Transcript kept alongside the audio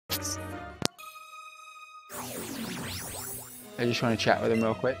I just want to chat with him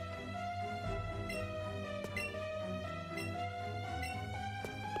real quick.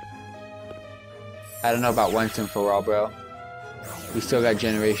 I don't know about once and for all, bro. We still got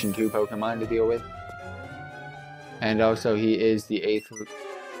Generation 2 Pokemon to deal with. And also, he is the 8th...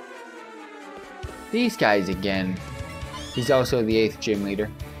 These guys again. He's also the 8th gym leader.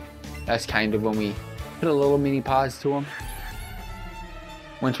 That's kind of when we put a little mini pause to him.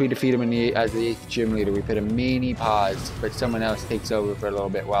 Once we defeat him as the 8th gym leader, we put a mini pause, but someone else takes over for a little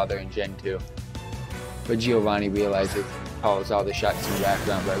bit while they're in Gen 2. But Giovanni realizes, calls all the shots in the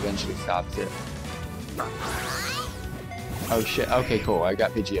background, but eventually stops it. Oh shit, okay cool, I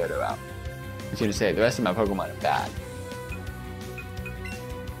got Pidgeotto out. I was gonna say, the rest of my Pokemon are bad.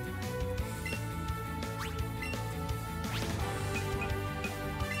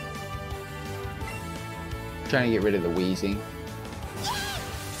 Trying to get rid of the wheezing.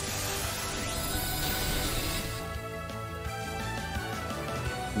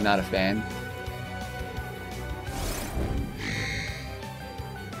 Not a fan.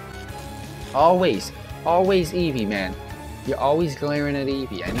 Always Eevee, man. You're always glaring at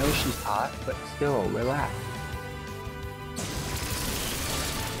Eevee. I know she's hot, but still, relax.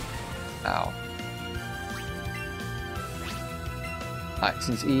 Ow. Alright,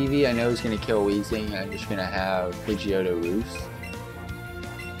 since Eevee I know is going to kill Weezing, I'm just going to have Pidgeotto Roost.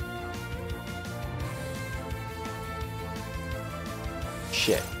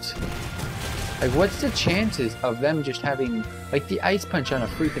 Shit. Like, what's the chances of them just having, like, the Ice Punch on a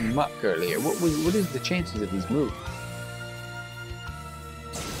freaking Muck earlier? What is the chances of these moves?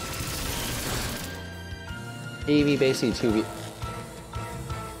 Eevee basically 2v.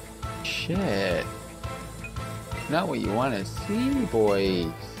 Shit. Not what you want to see,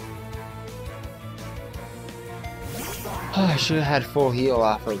 boys. Oh, I should have had full heal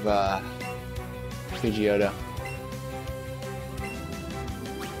off of Pidgeotto.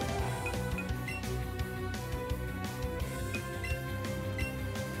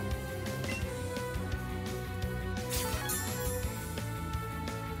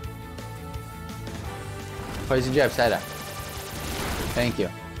 Poison Jab, side up. Thank you.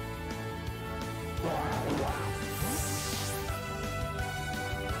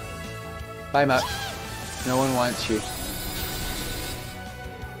 Bye, Muck. No one wants you.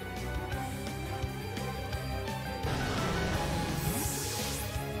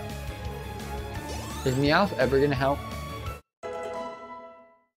 Is Meowth ever gonna help?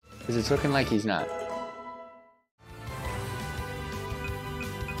 Because it's looking like he's not.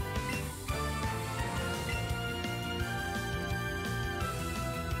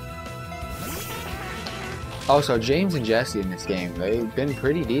 Also, James and Jesse in this game, they've been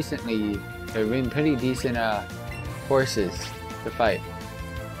pretty decent horses to fight.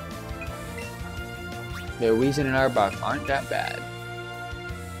 Their Weezing and Arbok aren't that bad.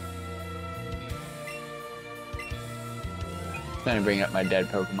 Trying to bring up my dead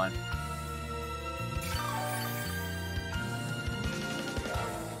Pokemon.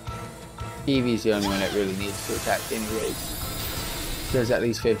 Eevee's the only one that really needs to attack anyways. Does at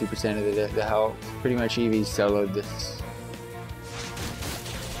least 50% of the health. Pretty much Eevee's soloed this.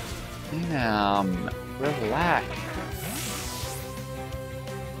 Damn, relax.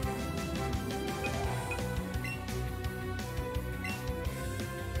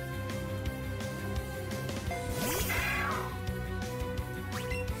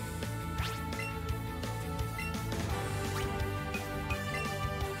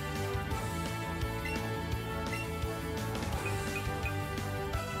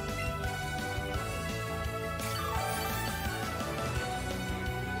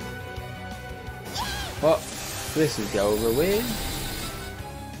 Well, this is over with.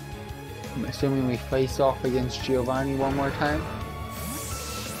 I'm assuming we face off against Giovanni one more time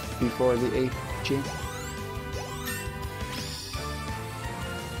before the 8th gym.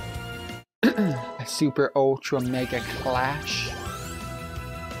 A super ultra mega clash.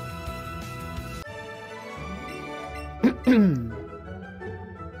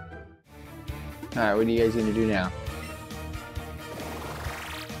 Alright, what are you guys gonna do now?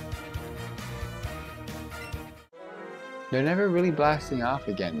 They're never really blasting off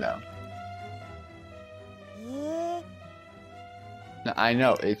again, though. No, I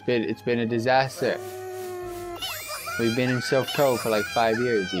know it's been a disaster. We've been in Silph Cove for like 5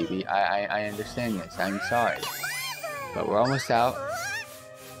 years, Eevee. I understand this. I'm sorry, but we're almost out.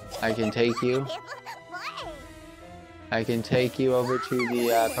 I can take you. I can take you over to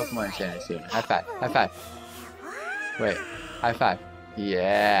the Pokemon Center soon. High five! High five! Wait, high five!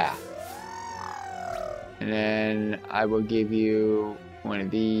 Yeah. And then I will give you one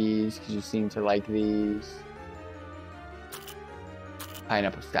of these, because you seem to like these.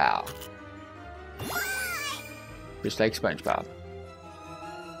 Pineapple style. Just like SpongeBob.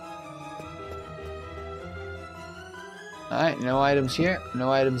 Alright, no items here, no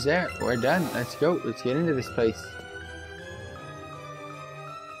items there. We're done. Let's go. Let's get into this place.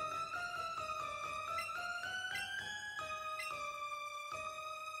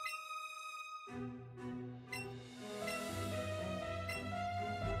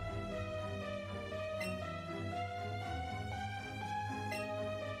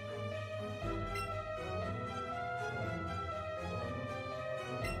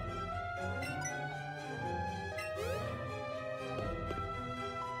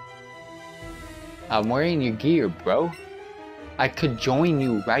 I'm wearing your gear, bro. I could join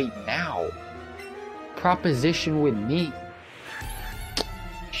you right now. Proposition with me.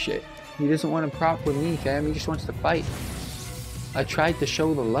 Shit. He doesn't want to prop with me, fam. He just wants to fight. I tried to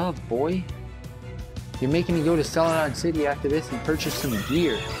show the love, boy. You're making me go to Celadon City after this and purchase some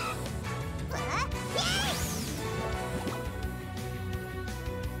gear.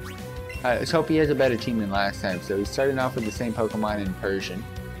 Let's hope he has a better team than last time. So he's starting off with the same Pokemon in Persian.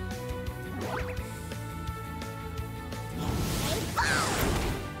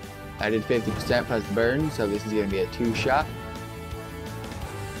 I did 50% plus burn, so this is going to be a 2-shot.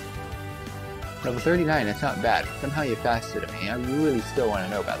 Level 39, that's not bad. Somehow you're faster than me. I really still want to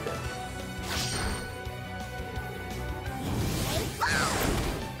know about this.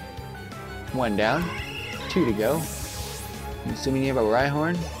 One down, 2 to go. I'm assuming you have a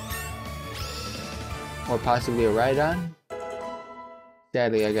Rhyhorn. Or possibly a Rhydon.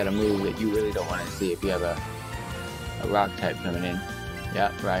 Sadly, I got a move that you really don't want to see if you have a rock type coming in. Yeah,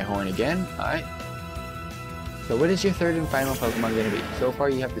 Rhyhorn again. Alright. So what is your third and final Pokemon going to be? So far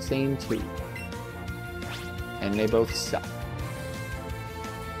you have the same 2. And they both suck.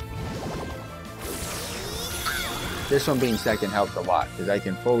 This one being second helped a lot, because I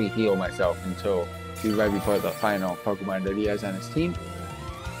can fully heal myself until he's right before the final Pokemon that he has on his team.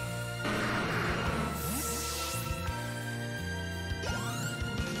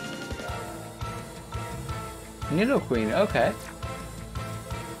 Nidoqueen, okay.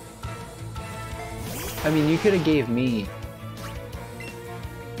 I mean, you could have gave me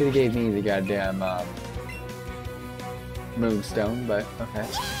the goddamn Moonstone, but okay.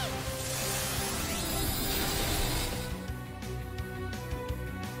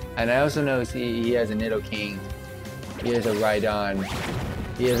 And I also know he has a Nidoking, he has a Rhydon,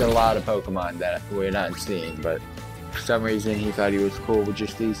 he has a lot of Pokemon that we're not seeing, but for some reason he thought he was cool with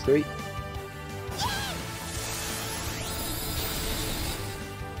just these 3.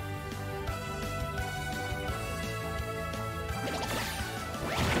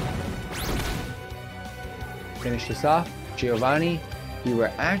 Finish this off. Giovanni, you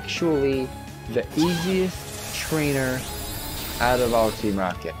were actually the easiest trainer out of all Team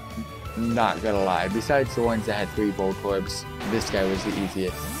Rocket. Not gonna lie. Besides the ones that had 3 Voltorbs, this guy was the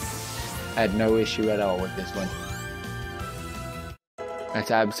easiest. I had no issue at all with this one. That's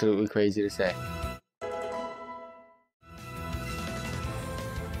absolutely crazy to say.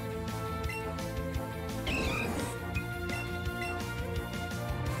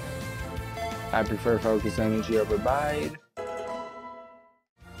 I prefer Focus Energy over Bide.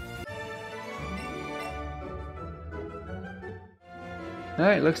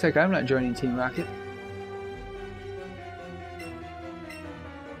 Alright, looks like I'm not joining Team Rocket.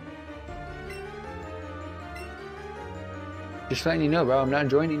 Just letting you know, bro, I'm not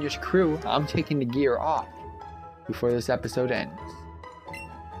joining your crew. I'm taking the gear off before this episode ends.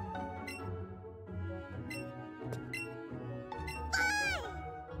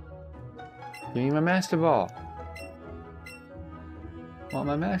 Give me my Master Ball. Want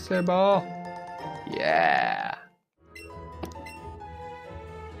my Master Ball? Yeah.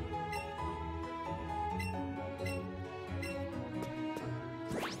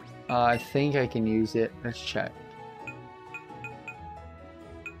 I think I can use it. Let's check.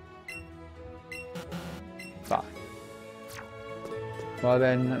 Fine. Well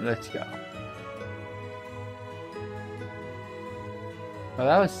then, let's go. Well,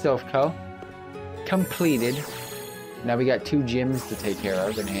 that was Silph completed. Now we got 2 gyms to take care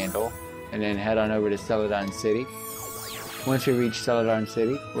of and handle, and then head on over to Celadon City. Once we reach Celadon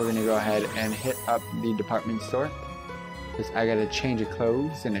City, we're gonna go ahead and hit up the department store, because I got a change of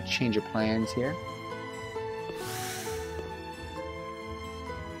clothes and a change of plans here.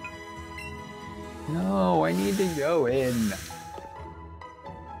 No, I need to go in.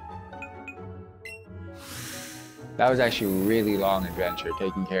 That was actually a really long adventure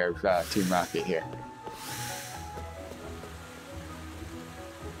taking care of Team Rocket here.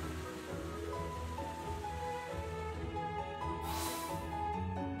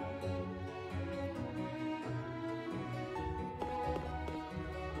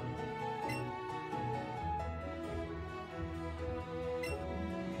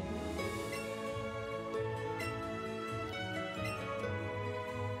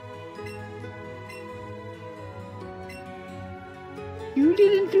 You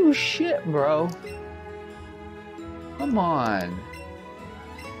didn't do shit, bro. Come on.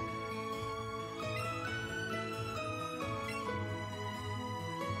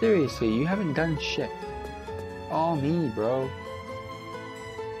 Seriously, you haven't done shit. All me, bro.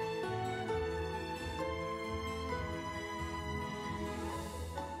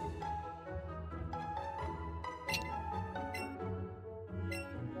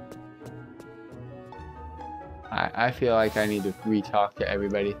 I feel like I need to re-talk to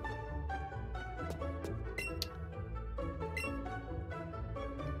everybody.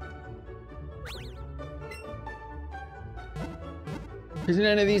 Because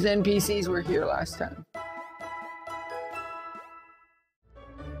none of these NPCs were here last time.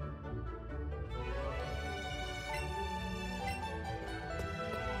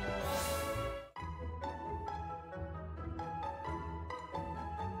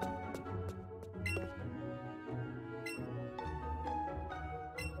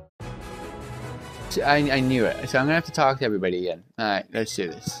 I knew it, so I'm gonna have to talk to everybody again. Alright, let's do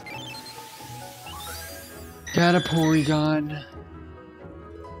this. Got a polygon.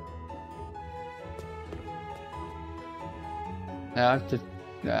 I have to.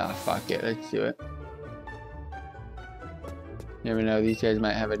 Nah, fuck it, let's do it. You never know, these guys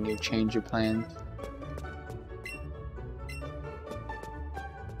might have a new change of plans.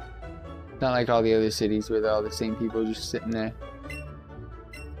 Not like all the other cities with all the same people just sitting there.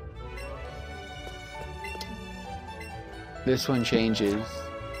 This one changes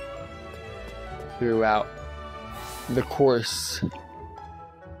throughout the course.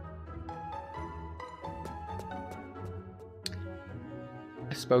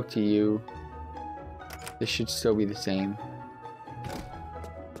 I spoke to you. This should still be the same.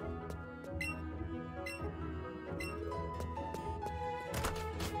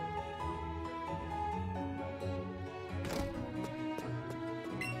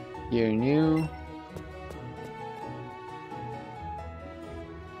 You're new.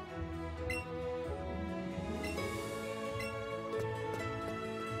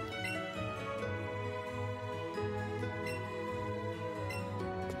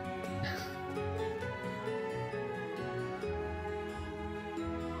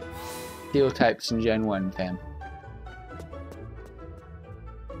 Steel types in Gen 1, fam.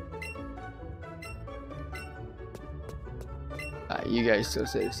 You guys still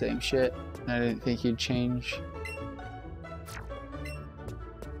say the same shit. I didn't think you'd change.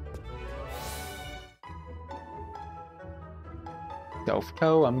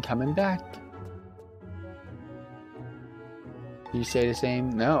 Self-toe, I'm coming back. You say the same?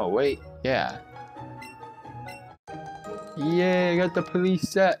 No, wait, yeah. Yeah, I got the police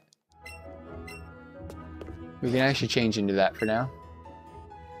set. We can actually change into that for now.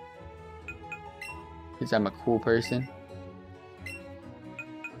 Because I'm a cool person.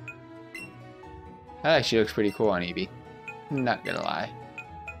 That actually looks pretty cool on Eevee. I'm not gonna lie.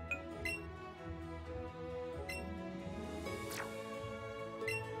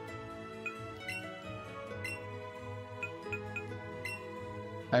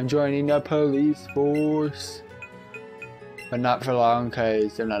 I'm joining the police force. But not for long,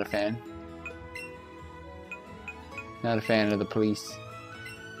 because I'm not a fan. Not a fan of the police.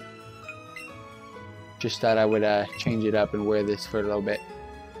 Just thought I would change it up and wear this for a little bit.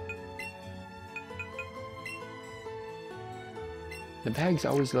 The bags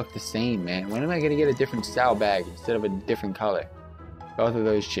always look the same, man. When am I gonna get a different style bag instead of a different color? Both of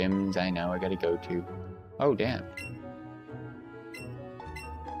those gyms I know I gotta go to. Oh, damn.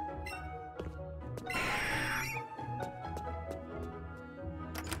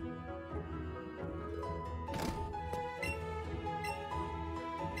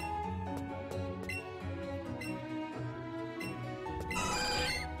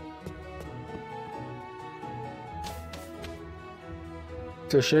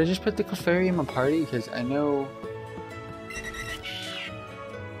 So should I just put the Clefairy in my party? Because I know...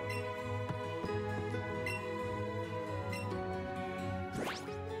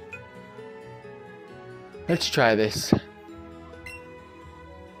 Let's try this.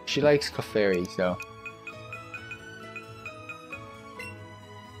 She likes Clefairy, so...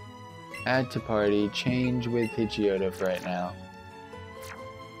 Add to party, change with Pidgeotto for right now.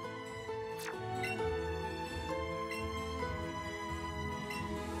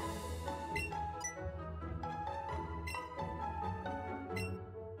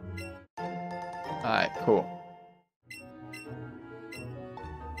 Alright, cool.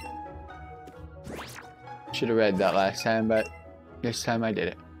 Should have read that last time, but this time I did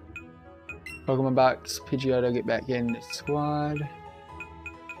it. Pokemon box, Pidgeotto, get back in the squad.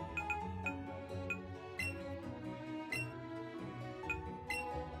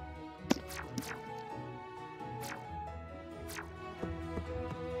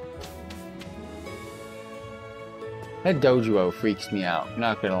 That dojo freaks me out,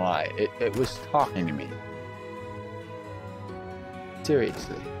 not gonna lie. It was talking to me.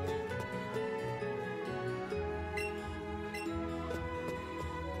 Seriously.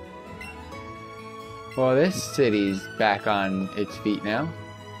 Well, this city's back on its feet now.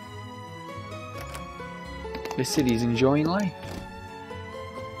 This city's enjoying life.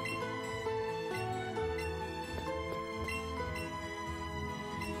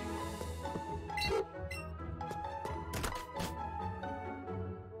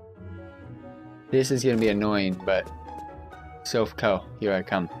 This is gonna be annoying, but Self-Co, here I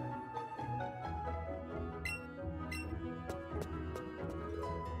come.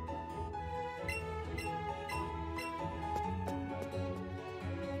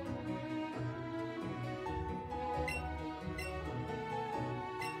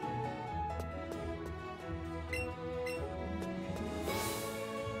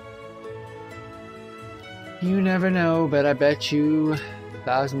 You never know, but I bet you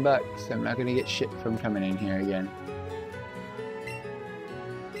 $1,000 I'm not gonna get shit from coming in here again.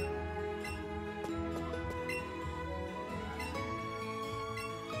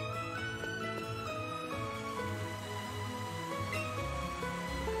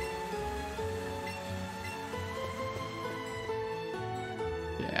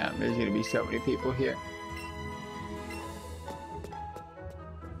 Yeah, there's gonna be so many people here.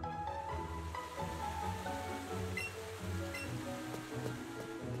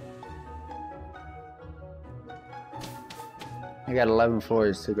 I got 11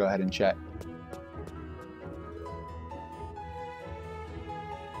 floors to go ahead and check.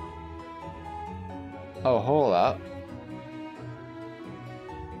 Oh, hold up.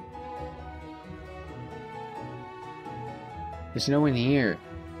 There's no one here.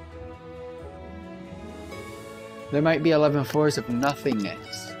 There might be 11 floors of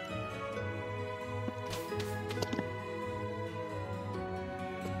nothingness.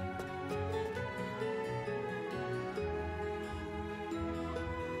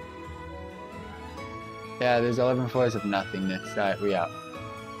 Yeah, there's 11 floors of nothingness. Alright, we out.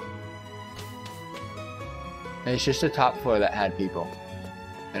 And it's just the top floor that had people.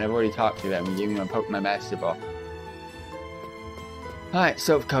 And I've already talked to them and gave them a Pokemon Master Ball. Alright,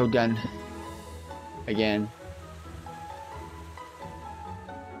 Self-Co done. Again.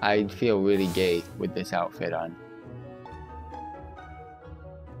 I feel really gay with this outfit on.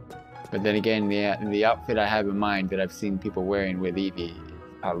 But then again, the outfit I have in mind that I've seen people wearing with Eevee is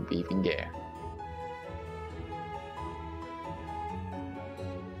probably even gayer.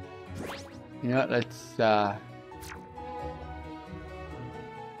 You know what, let's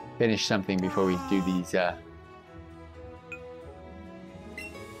finish something before we do these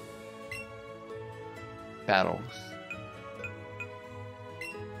battles.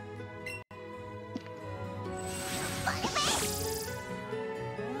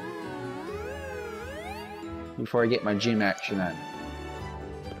 Before I get my gym action on.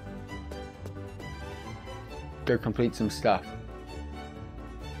 Go complete some stuff.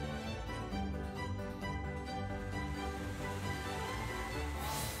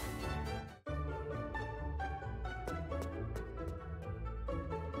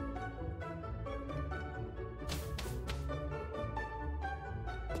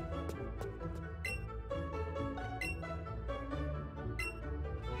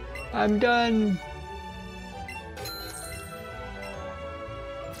 I'm done.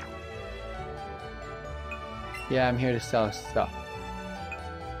 Yeah, I'm here to sell stuff.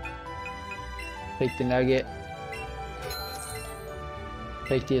 Take the nugget.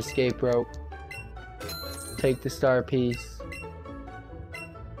 Take the escape rope. Take the star piece.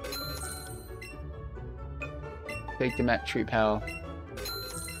 Take the Met Repel.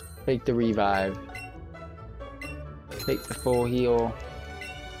 Take the revive. Take the full heal.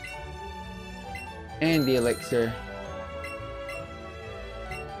 And the elixir.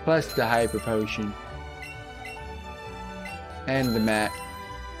 Plus the hyper potion. And the mat.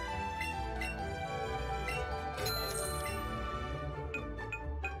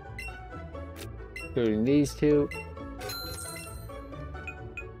 Including these two.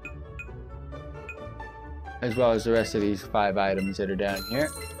 As well as the rest of these 5 items that are down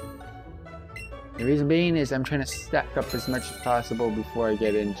here. The reason being is I'm trying to stack up as much as possible before I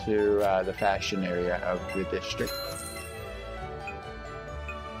get into the fashion area of the district.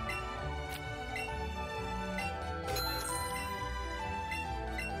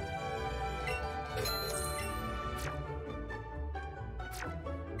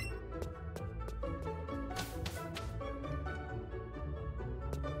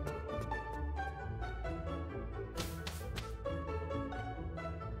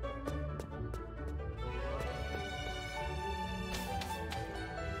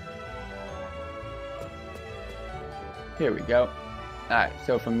 Here we go. Alright,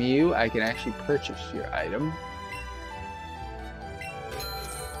 so from you, I can actually purchase your item.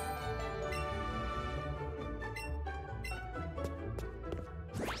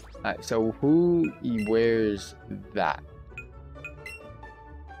 Alright, so who wears that?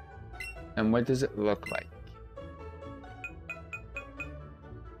 And what does it look like?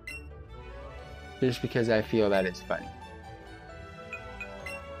 Just because I feel that it's funny.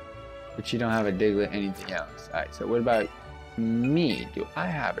 But you don't have a Diglett anything else. Alright, so what about me? Do I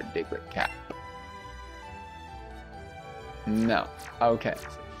have a Diglett cap? No. Okay, so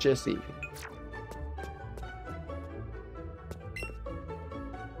just Eevee.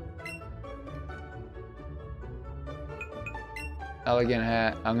 Elegant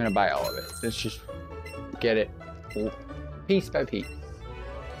hat. I'm gonna buy all of it. Let's just get it piece by piece.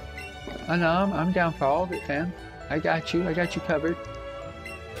 Oh no, I'm down for all of it, fam. I got you covered.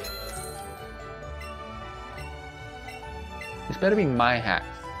 This better be my hats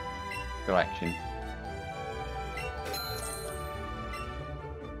collection.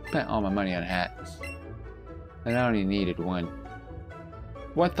 Spent all my money on hats. And I only needed one.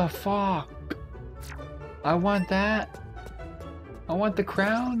 What the fuck? I want that. I want the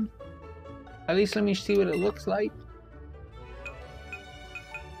crown. At least let me see what it looks like.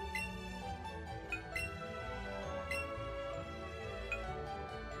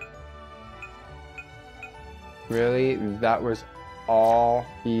 Really? That was all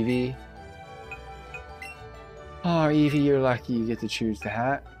Eevee? Oh, Eevee, you're lucky you get to choose the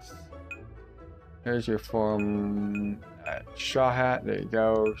hats. There's your form straw hat. There you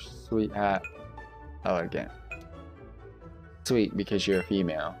go. Sweet hat. Elegant. Sweet because you're a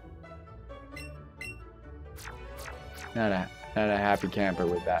female. Not a happy camper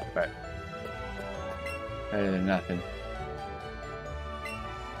with that, but better than nothing.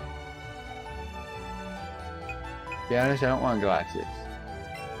 To be honest, I don't want glasses.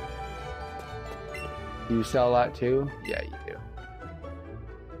 Do you sell a lot too? Yeah, you do.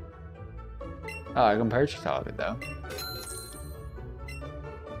 Oh, I can purchase all of it though.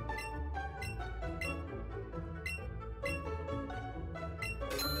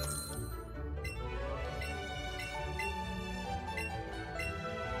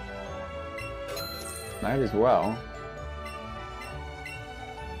 Might as well.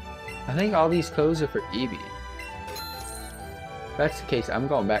 I think all these clothes are for Eevee. If that's the case, I'm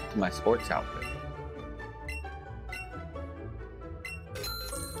going back to my sports outfit.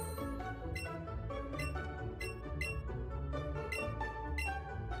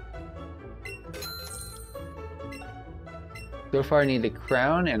 So far I need the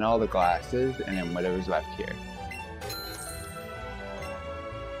crown and all the glasses and then whatever's left here.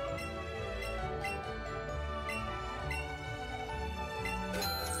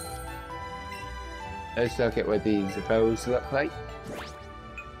 Let's look at what these bows look like.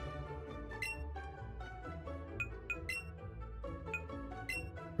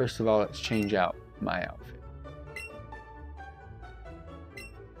 First of all, let's change out my outfit.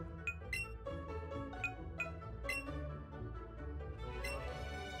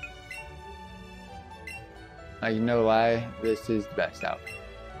 Like, no lie, this is the best outfit.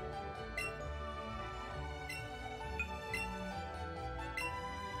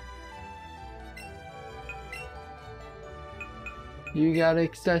 You got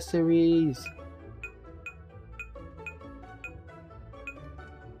accessories.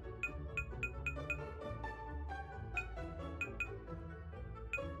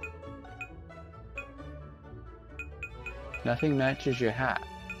 Nothing matches your hat.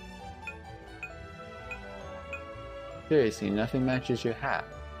 Seriously, nothing matches your hat.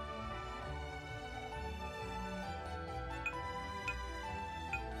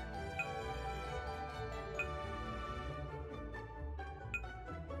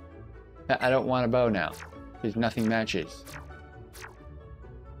 I don't want a bow now, because nothing matches.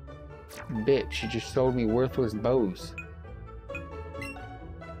 Bitch, you just sold me worthless bows.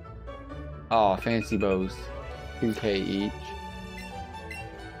 Oh, fancy bows. 2K each.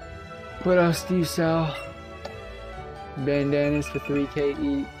 What else do you sell? Bandanas for 3K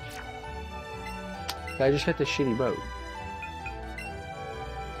each. I just got the shitty bow.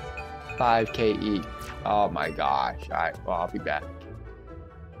 5K each. Oh my gosh. Alright, well, I'll be back.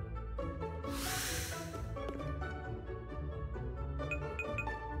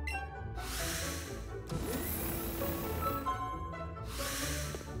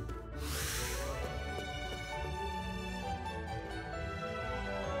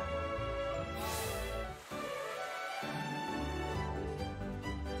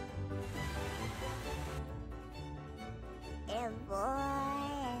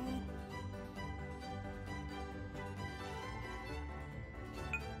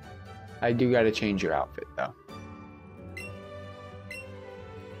 I do gotta change your outfit though.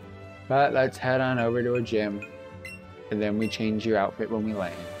 But let's head on over to a gym, and then we change your outfit when we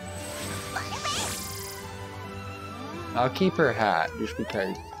land. I'll keep her hat just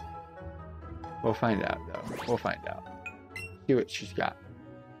because. We'll find out though. We'll find out. See what she's got.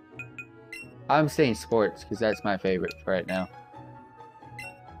 I'm saying sports because that's my favorite for right now.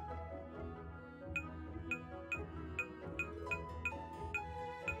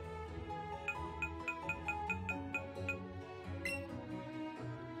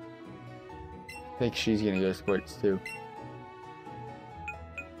 I think she's gonna go sports too.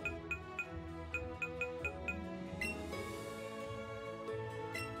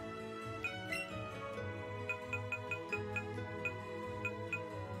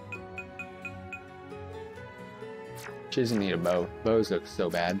 She doesn't need a bow. Bows look so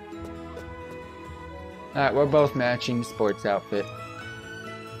bad. Alright, we're both matching sports outfit.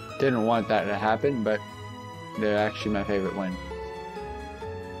 Didn't want that to happen, but they're actually my favorite one.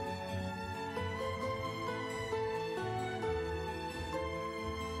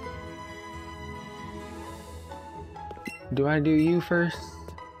 Do I do you first?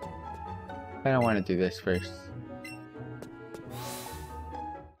 I don't want to do this first.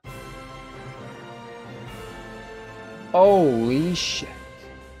 Holy shit.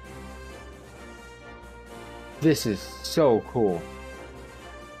 This is so cool.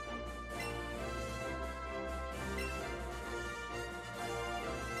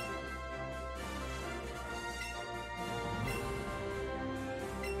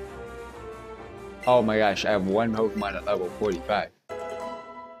 Oh my gosh, I have one Pokemon at level 45.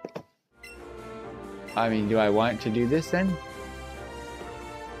 I mean, do I want to do this then?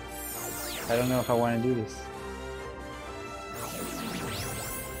 I don't know if I want to do this.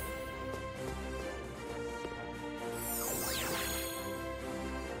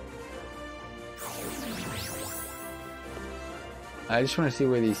 I just want to see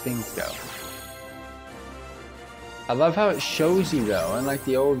where these things go. I love how it shows you though, unlike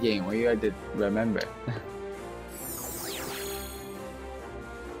the old game where you had to remember.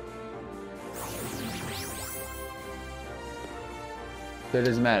 So it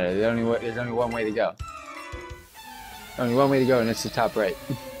doesn't matter, there's only one way to go. Only one way to go, and it's the top right.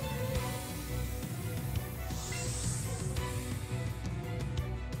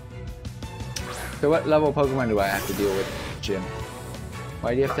 So what level Pokemon do I have to deal with, Jim?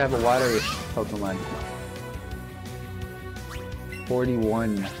 Why do you have to have a water-ish Pokemon?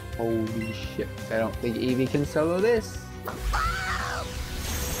 41. Holy shit. I don't think Eevee can solo this.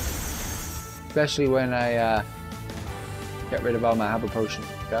 Especially when I get rid of all my Hyper Potions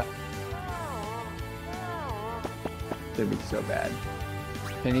and stuff. It's gonna be so bad.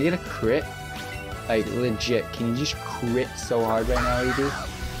 Can you get a crit? Like, legit, can you just crit so hard right now, Eevee?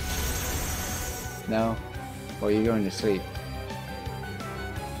 No? Well, you're going to sleep.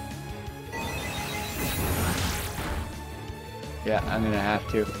 Yeah, I'm gonna have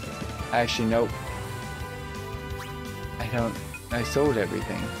to. Actually, nope. I sold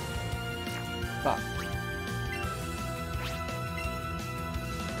everything. Fuck.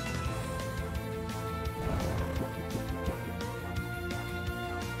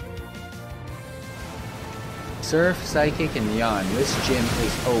 Surf, Psychic, and Yawn. This gym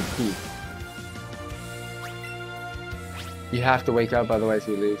is OP. You have to wake up, otherwise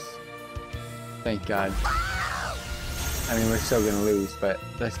we lose. Thank God. I mean, we're still gonna lose, but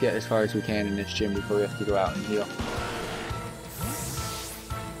let's get as far as we can in this gym before we have to go out and heal.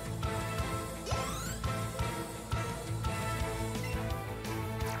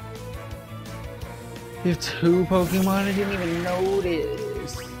 You have two Pokemon? I didn't even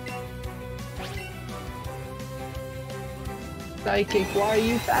notice. Psychic, why are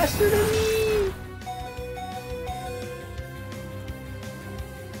you faster than me?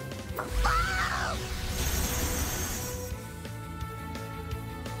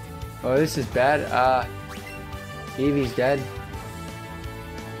 Oh, this is bad. Eevee's dead.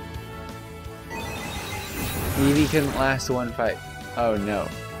 Eevee couldn't last one fight. Oh no.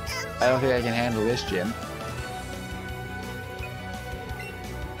 I don't think I can handle this gym.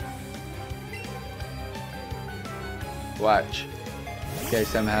 Watch. This guy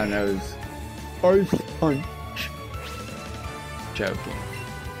somehow knows Ice Punch. Joking.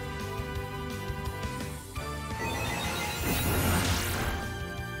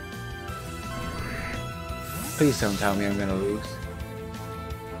 Please don't tell me I'm gonna lose.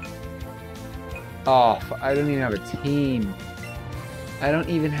 Oh, I don't even have a team. I don't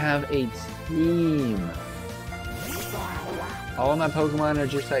even have a team. All of my Pokemon are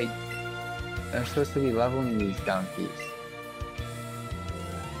just like, they're supposed to be leveling these donkeys.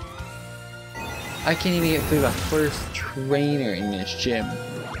 I can't even get through the first trainer in this gym.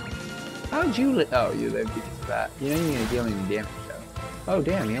 How'd you live? Oh, you lived because of that. You don't even gonna deal any damage though. Oh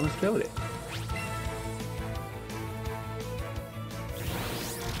damn, he almost killed it.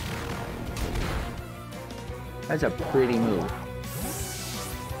 That's a pretty move.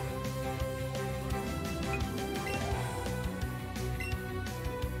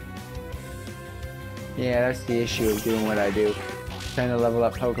 Yeah, that's the issue of doing what I do. Trying to level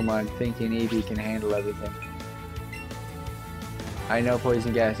up Pokemon, thinking Eevee can handle everything. I know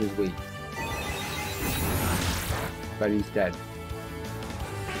Poison Gas is weak. But he's dead.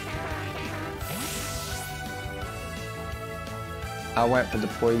 I went for the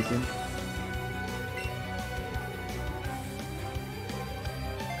poison.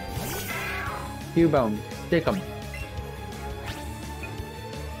 Cubone, stick him.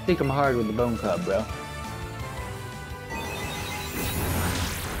 Stick him hard with the Bone Club, bro.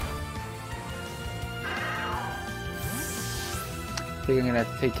 I think I'm gonna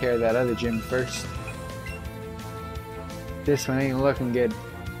have to take care of that other gym first. This one ain't looking good.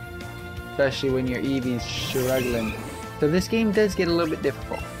 Especially when your Eevee's struggling. So this game does get a little bit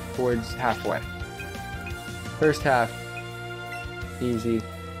difficult towards halfway. First half, easy.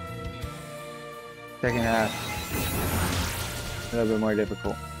 Second half, a little bit more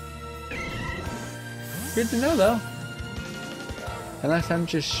difficult. Good to know though. Unless I'm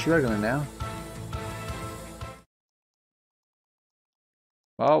just struggling now.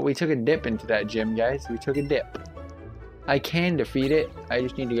 Well, we took a dip into that gym, guys. We took a dip. I can defeat it. I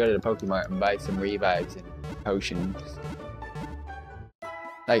just need to go to the Pokemart and buy some revives and potions.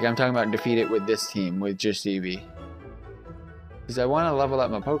 Like, I'm talking about defeat it with this team, with just Eevee. Because I want to level up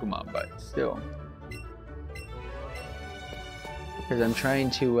my Pokemon, but still. Because I'm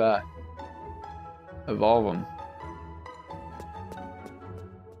trying to evolve them.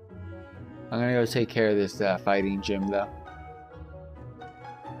 I'm gonna go take care of this fighting gym though.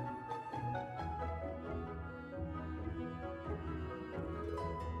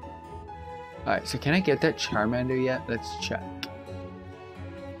 Alright, so can I get that Charmander yet? Let's check.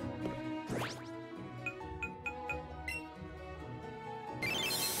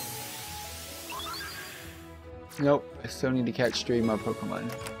 Nope, I still need to catch 3 more Pokemon.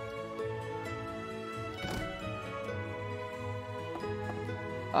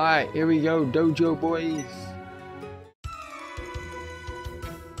 Alright, here we go, Dojo boys.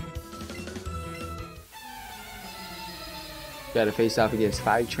 Gotta face off against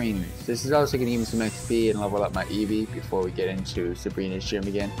 5 trainers. This is also gonna give me some XP and level up my Eevee before we get into Sabrina's gym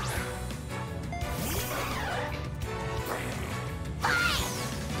again.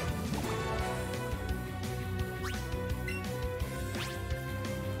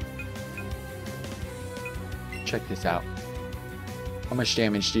 Check this out. How much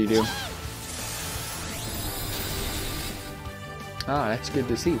damage do you do? Ah, that's good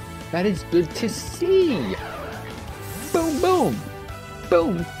to see. That is good to see! Boom, boom!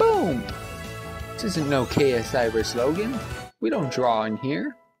 Boom, boom! This isn't no KSI vs. Logan. We don't draw in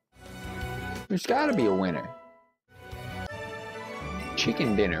here. There's gotta be a winner.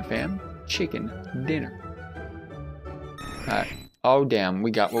 Chicken dinner, fam. Chicken dinner. Alright. Oh, damn.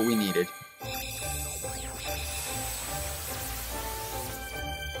 We got what we needed.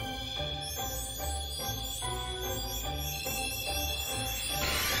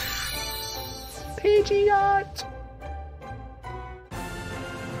 Pidgeot!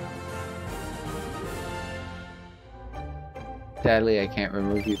 Sadly, I can't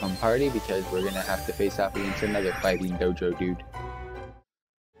remove you from party because we're gonna have to face off against another fighting dojo dude.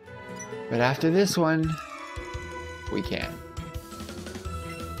 But after this one, we can.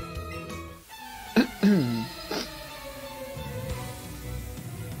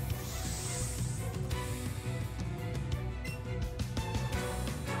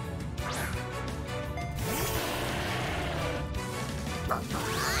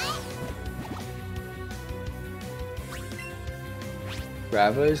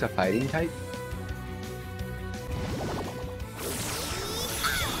 Graveler is a fighting type?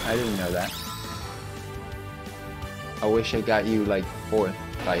 I didn't know that. I wish I got you like 4th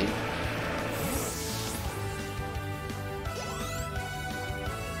fight.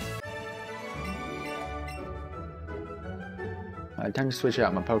 Alright, time to switch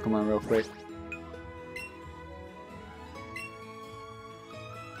out my Pokemon real quick.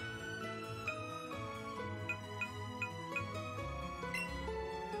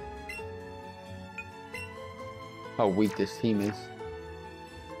 How weak this team is.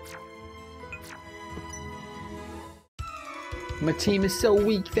 My team is so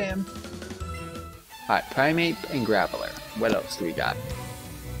weak, fam. Alright, Primeape and Graveler. What else do we got?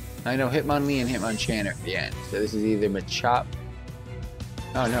 I know Hitmonlee and Hitmonchan are at the end, so this is either Machop.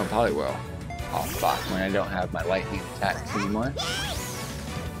 Oh no, Poliwhirl. Oh fuck, when I don't have my lightning attacks anymore.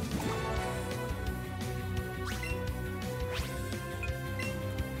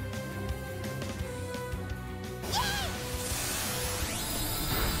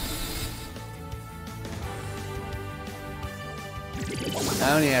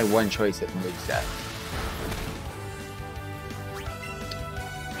 I only had one choice at the moveset.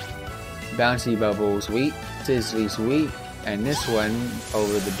 Bouncy Bubble's weak, Sizzly's weak, and this one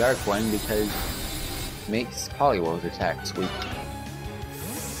over the dark one because it makes Poliwhirl's attacks weak.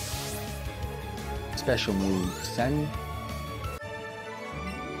 Special move, Sun.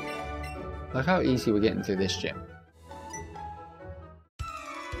 Look how easy we're getting through this gym.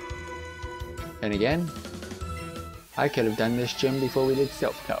 And again, I could have done this gym before we did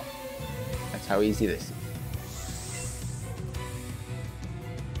Silph Co. That's how easy this is.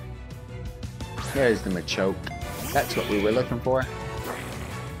 There's the Machoke. That's what we were looking for.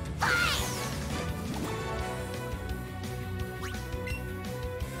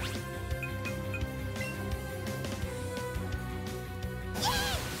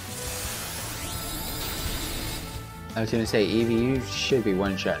 I was gonna say, Eevee, you should be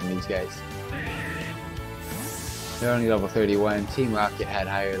one-shotting these guys. They're only level 31. Team Rocket had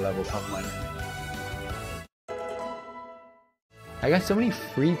higher level Pokemon. I got so many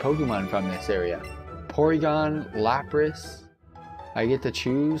free Pokemon from this area. Porygon, Lapras. I get to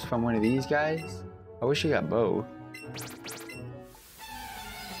choose from one of these guys. I wish I got both.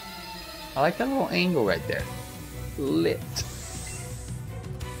 I like that little angle right there. Lit.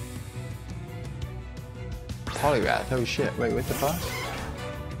 Poliwrath, oh shit, wait, what the fuck?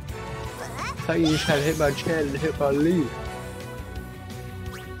 I thought you just had Hitmonchan and Hitmonlee.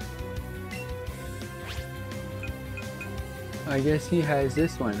 I guess he has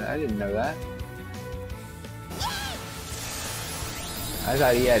this one, I didn't know that. I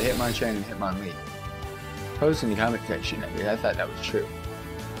thought he had Hitmonchan and Hitmonlee. Post in the comment section, I thought that was true.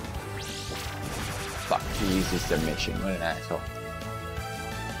 Fuck, he used his submission, what an asshole.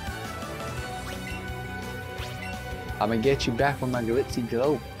 I'm gonna get you back with my glitzy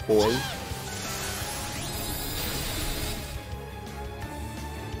glow, boy.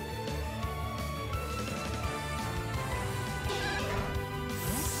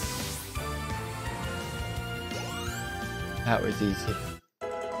 That was easy.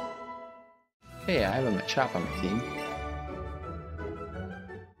 Hey, I have a Machop on my team.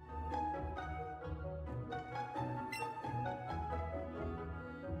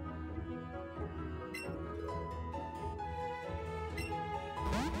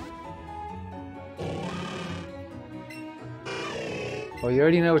 Well, you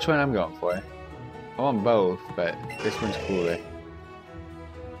already know which one I'm going for. I want both, but this one's cooler.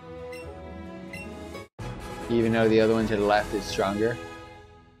 Even though the other one to the left is stronger.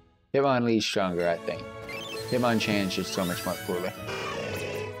 Hitmonlee's stronger, I think. Hitmonchan's just so much more cooler.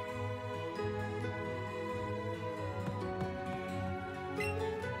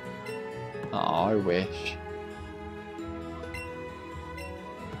 Aw, I wish.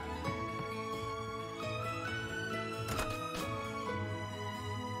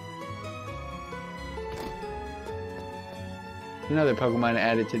 Another Pokemon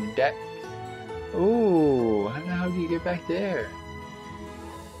added to the deck. Ooh, how the hell do you get back there?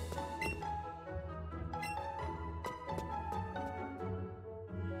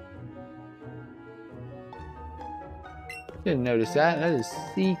 Didn't notice that. That is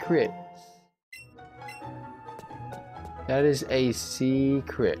secret. That is a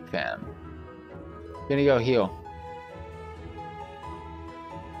secret, fam. Gonna go heal.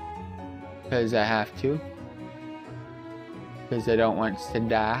 Because I have to. Because I don't want to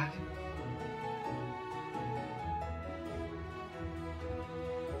die.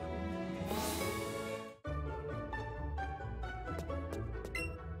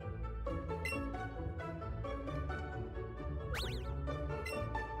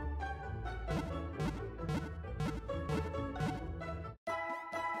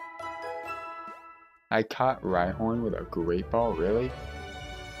 I caught Rhyhorn with a Great Ball, really?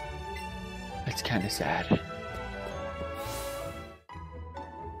 That's kinda sad.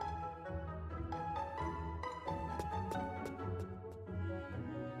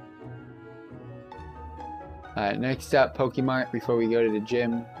 Next up, Pokemart before we go to the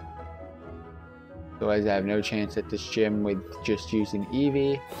gym. Otherwise I have no chance at this gym with just using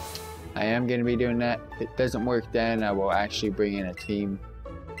Eevee. I am going to be doing that. If it doesn't work then, I will actually bring in a team.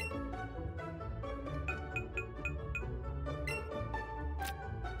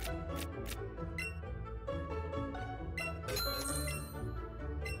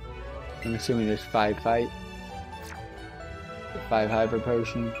 I'm assuming there's 5 fight. 5 hyper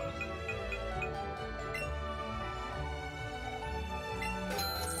potion.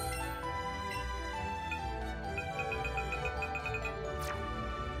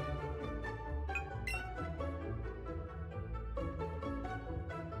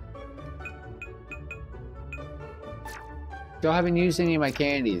 Still haven't used any of my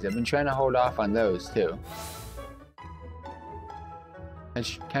candies. I've been trying to hold off on those too. I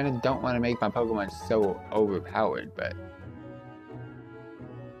kind of don't want to make my Pokemon so overpowered, but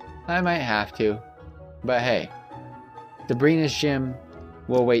I might have to. But hey, Sabrina's gym,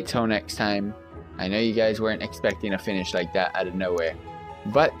 we'll wait till next time. I know you guys weren't expecting a finish like that out of nowhere,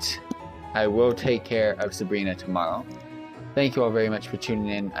 but I will take care of Sabrina tomorrow. Thank you all very much for tuning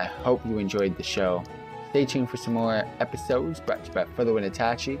in. I hope you enjoyed the show. Stay tuned for some more episodes brought to you by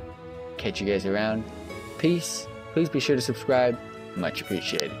FTWitachi. Catch you guys around. Peace. Please be sure to subscribe. Much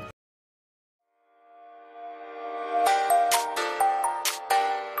appreciated.